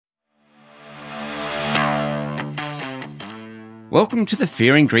Welcome to the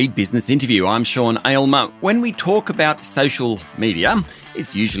Fear and Greed Business Interview. I'm Sean Aylmer. When we talk about social media,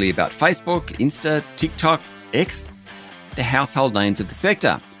 it's usually about Facebook, Insta, TikTok, X, the household names of the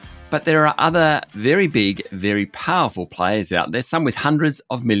sector. But there are other very big, very powerful players out there, some with hundreds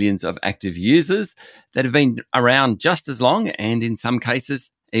of millions of active users that have been around just as long and in some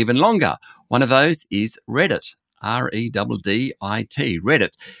cases even longer. One of those is Reddit. Reddit,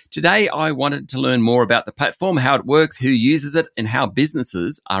 Reddit. Today, I wanted to learn more about the platform, how it works, who uses it, and how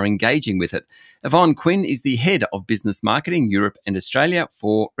businesses are engaging with it. Yvonne Quinn is the head of business marketing, Europe and Australia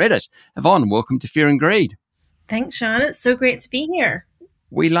for Reddit. Yvonne, welcome to Fear and Greed. Thanks, Sean. It's so great to be here.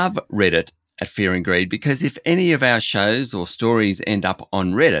 We love Reddit at Fear and Greed because if any of our shows or stories end up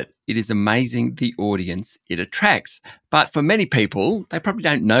on Reddit, it is amazing the audience it attracts. But for many people, they probably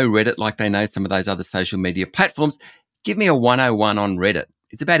don't know Reddit like they know some of those other social media platforms. Give me a 101 on Reddit.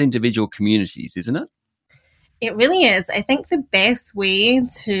 It's about individual communities, isn't it? It really is. I think the best way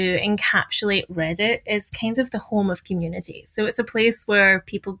to encapsulate Reddit is kind of the home of community. So it's a place where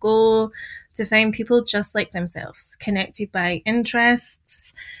people go to find people just like themselves, connected by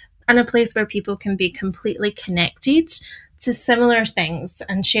interests, and a place where people can be completely connected to similar things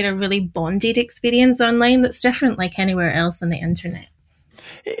and share a really bonded experience online that's different like anywhere else on the internet.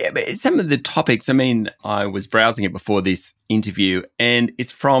 Yeah, but some of the topics, I was browsing it before this interview, and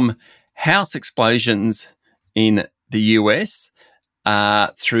it's from house explosions in the US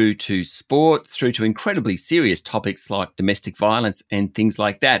through to sport, through to incredibly serious topics like domestic violence and things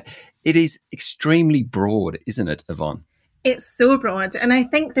like that. It is extremely broad, isn't it, Yvonne? It's so broad. And I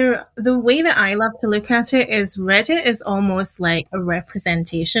think the way that I love to look at it is Reddit is almost like a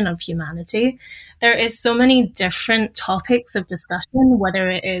representation of humanity. There is so many different topics of discussion, whether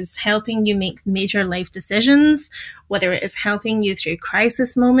it is helping you make major life decisions, whether it is helping you through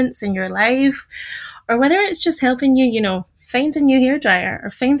crisis moments in your life, or whether it's just helping you, find a new hairdryer or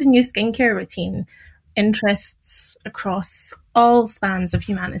find a new skincare routine. Interests across all spans of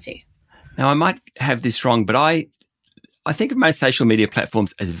humanity. Now, I might have this wrong, but I think of most social media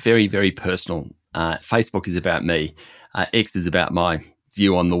platforms as very, very personal. Facebook is about me. X is about my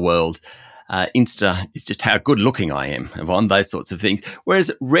view on the world. Insta is just how good looking I am, Yvonne, those sorts of things.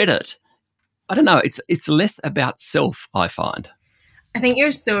 Whereas Reddit, I don't know, it's less about self, I find. I think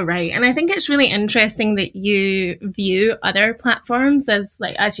you're so right. And I think it's really interesting that you view other platforms as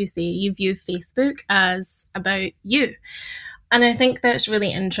you say, you view Facebook as about you. And I think that's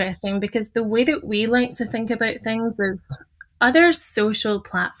really interesting because the way that we like to think about things is other social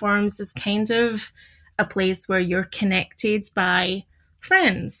platforms is kind of a place where you're connected by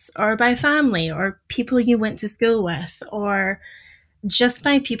friends or by family or people you went to school with or just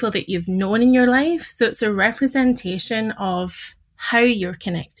by people that you've known in your life. So it's a representation of how you're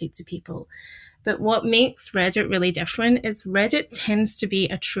connected to people. But what makes Reddit really different is Reddit tends to be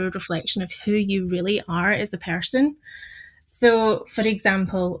a true reflection of who you really are as a person. So, for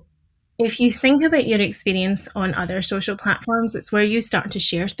example, if you think about your experience on other social platforms, it's where you start to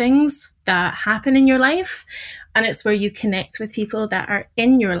share things that happen in your life, and it's where you connect with people that are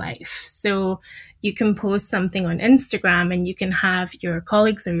in your life. So you can post something on Instagram and you can have your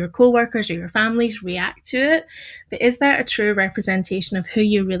colleagues or your coworkers or your families react to it. But is that a true representation of who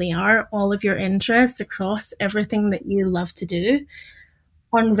you really are, all of your interests across everything that you love to do?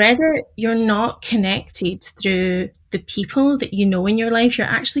 On Reddit, you're not connected through the people that you know in your life. You're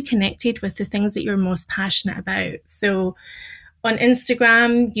actually connected with the things that you're most passionate about. So on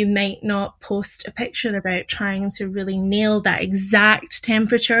Instagram, you might not post a picture about trying to really nail that exact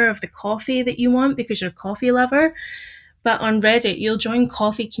temperature of the coffee that you want because you're a coffee lover. But on Reddit, you'll join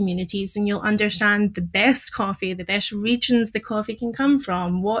coffee communities and you'll understand the best coffee, the best regions the coffee can come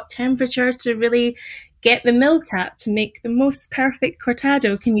from, what temperature to really get the milk at to make the most perfect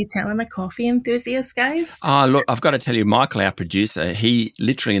cortado. Can you tell I'm a coffee enthusiast, guys? Oh, look, I've got to tell you, Michael, our producer, he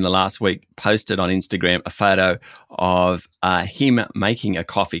literally in the last week posted on Instagram a photo of him making a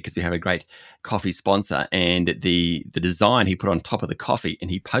coffee because we have a great coffee sponsor, and the design he put on top of the coffee,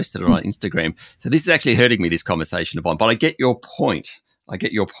 and he posted it on Instagram. So this is actually hurting me, this conversation, Yvonne, but I get your point.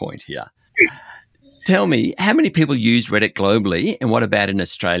 Here. Tell me, how many people use Reddit globally, and what about in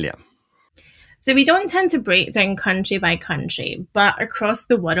Australia? So we don't tend to break down country by country, but across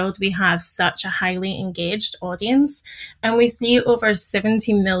the world, we have such a highly engaged audience. And we see over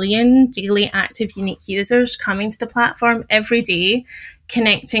 70 million daily active unique users coming to the platform every day,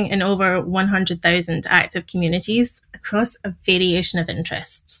 connecting in over 100,000 active communities across a variation of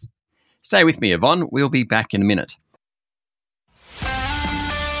interests. Stay with me, Yvonne. We'll be back in a minute.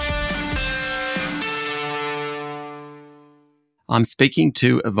 I'm speaking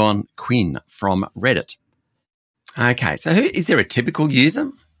to Yvonne Quinn from Reddit. Okay, so is there a typical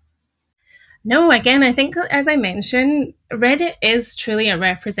user? No, again, I think, as I mentioned, Reddit is truly a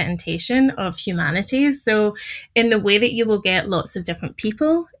representation of humanity. So, in the way that you will get lots of different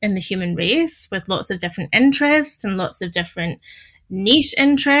people in the human race with lots of different interests and lots of different niche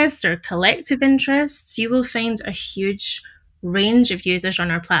interests or collective interests, you will find a huge range of users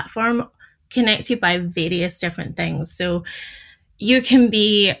on our platform connected by various different things. So, you can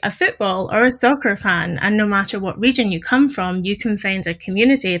be a football or a soccer fan, and no matter what region you come from, you can find a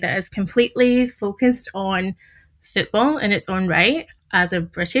community that is completely focused on football in its own right as a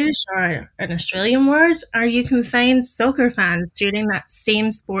British or an Australian word, or you can find soccer fans sharing that same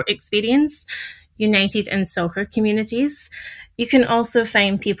sport experience united in soccer communities. You can also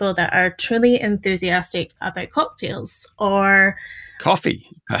find people that are truly enthusiastic about cocktails or coffee,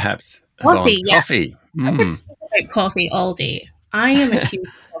 perhaps. coffee. Yeah. Coffee. I could speak about coffee all day. I am a huge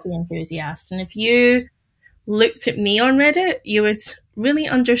coffee enthusiast, and if you looked at me on Reddit, you would really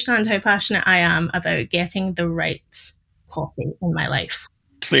understand how passionate I am about getting the right coffee in my life.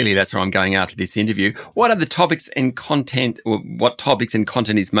 Clearly, that's where I'm going after this interview. What are the topics and content, or what topics and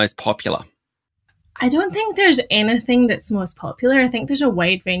content is most popular? I don't think there's anything that's most popular. I think there's a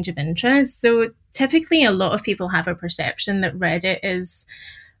wide range of interests. So typically, a lot of people have a perception that Reddit is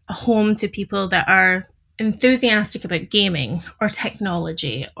a home to people that are enthusiastic about gaming or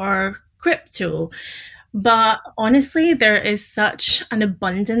technology or crypto. But honestly, there is such an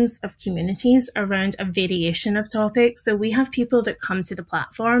abundance of communities around a variation of topics. So we have people that come to the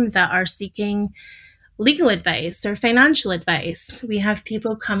platform that are seeking legal advice or financial advice. We have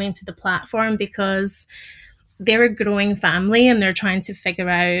people coming to the platform because they're a growing family and they're trying to figure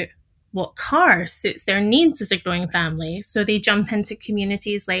out what car suits their needs as a growing family. So they jump into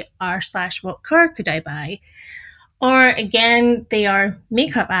communities like r/what car could I buy? Or again, they are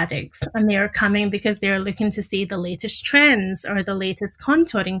makeup addicts and they are coming because they are looking to see the latest trends or the latest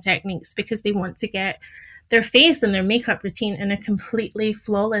contouring techniques because they want to get their face and their makeup routine in a completely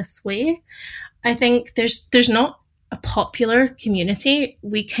flawless way. I think there's not a popular community.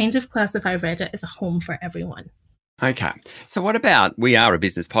 We kind of classify Reddit as a home for everyone. Okay. So what about, we are a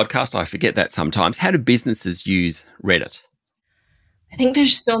business podcast, I forget that sometimes. How do businesses use Reddit? I think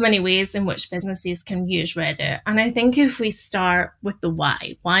there's so many ways in which businesses can use Reddit. And I think if we start with the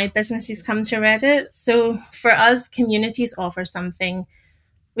why businesses come to Reddit. So for us, communities offer something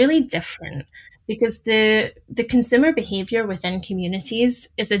really different because the consumer behavior within communities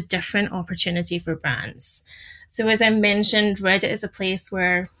is a different opportunity for brands. So as I mentioned, Reddit is a place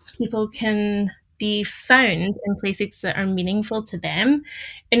where people can be found in places that are meaningful to them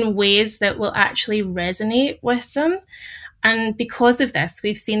in ways that will actually resonate with them. And because of this,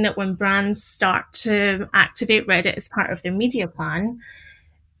 we've seen that when brands start to activate Reddit as part of their media plan,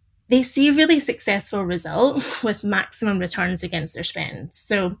 they see really successful results with maximum returns against their spend.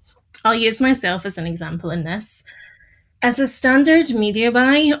 So I'll use myself as an example in this. As a standard media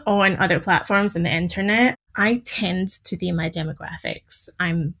buy on other platforms in the internet, I tend to be my demographics.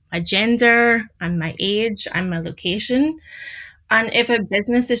 I'm my gender, I'm my age, I'm my location. And if a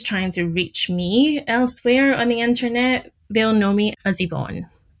business is trying to reach me elsewhere on the internet, they'll know me as Yvonne.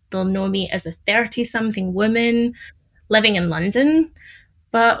 They'll know me as a 30-something woman living in London.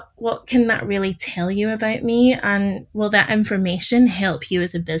 But what can that really tell you about me? And will that information help you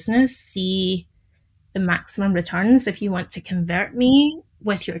as a business see the maximum returns if you want to convert me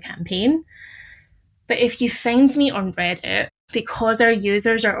with your campaign? But if you find me on Reddit, because our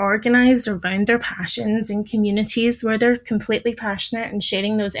users are organized around their passions in communities where they're completely passionate and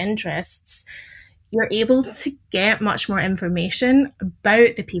sharing those interests, you're able to get much more information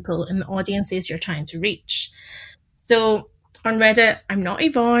about the people and the audiences you're trying to reach. So on Reddit, I'm not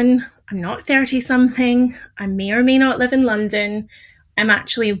Yvonne, I'm not 30-something, I may or may not live in London. I'm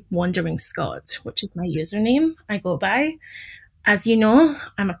actually Wandering Scott, which is my username I go by. As you know,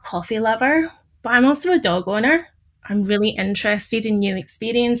 I'm a coffee lover, but I'm also a dog owner. I'm really interested in new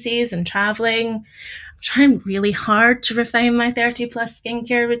experiences and traveling. I'm trying really hard to refine my 30-plus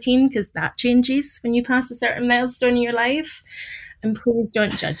skincare routine because that changes when you pass a certain milestone in your life. And please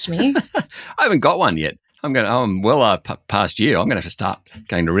don't judge me. I haven't got one yet. I'm well past you. I'm going to have to start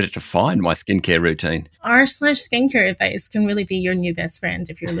going to Reddit to find my skincare routine. r/skincare advice can really be your new best friend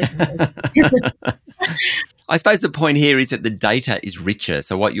if you're looking for it. I suppose the point here is that the data is richer.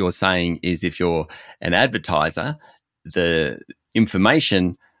 So what you're saying is if you're an advertiser, the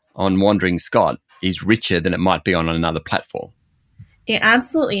information on Wandering Scott is richer than it might be on another platform. It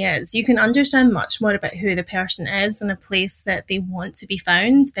absolutely is. You can understand much more about who the person is and a place that they want to be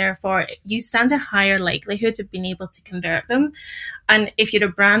found. Therefore, you stand a higher likelihood of being able to convert them. And if you're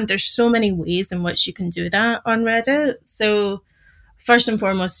a brand, there's so many ways in which you can do that on Reddit. So first and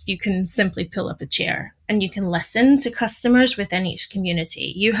foremost, you can simply pull up a chair and you can listen to customers within each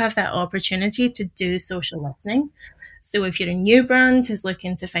community. You have that opportunity to do social listening. So if you're a new brand who's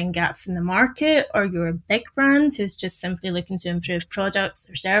looking to find gaps in the market, or you're a big brand who's just simply looking to improve products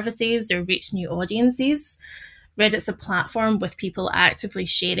or services or reach new audiences, Reddit's a platform with people actively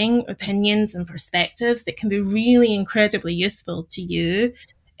sharing opinions and perspectives that can be really incredibly useful to you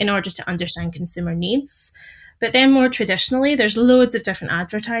in order to understand consumer needs. But then more traditionally, there's loads of different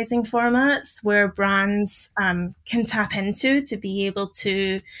advertising formats where brands can tap into to be able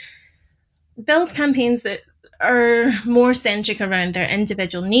to build campaigns that are more centric around their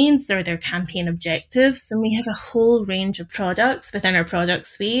individual needs or their campaign objectives. And we have a whole range of products within our product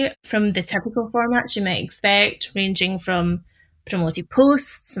suite, from the typical formats you might expect, ranging from promoted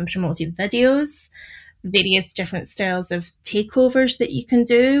posts and promoted videos, various different styles of takeovers that you can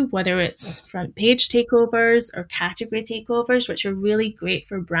do, whether it's front page takeovers or category takeovers, which are really great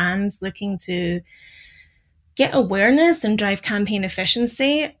for brands looking to get awareness and drive campaign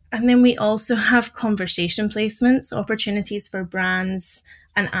efficiency. And then we also have conversation placements, opportunities for brands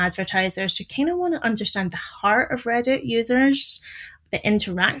and advertisers who kind of want to understand the heart of Reddit users, the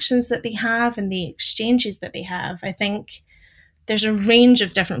interactions that they have and the exchanges that they have. I think there's a range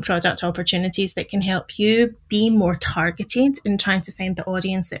of different product opportunities that can help you be more targeted in trying to find the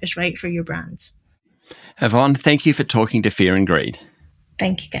audience that is right for your brand. Yvonne, thank you for talking to Fear and Greed.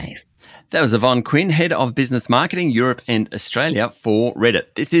 Thank you, guys. That was Yvonne Quinn, Head of Business Marketing, Europe and Australia for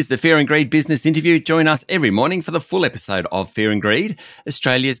Reddit. This is the Fear and Greed Business Interview. Join us every morning for the full episode of Fear and Greed,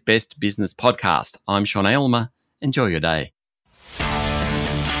 Australia's best business podcast. I'm Sean Aylmer. Enjoy your day.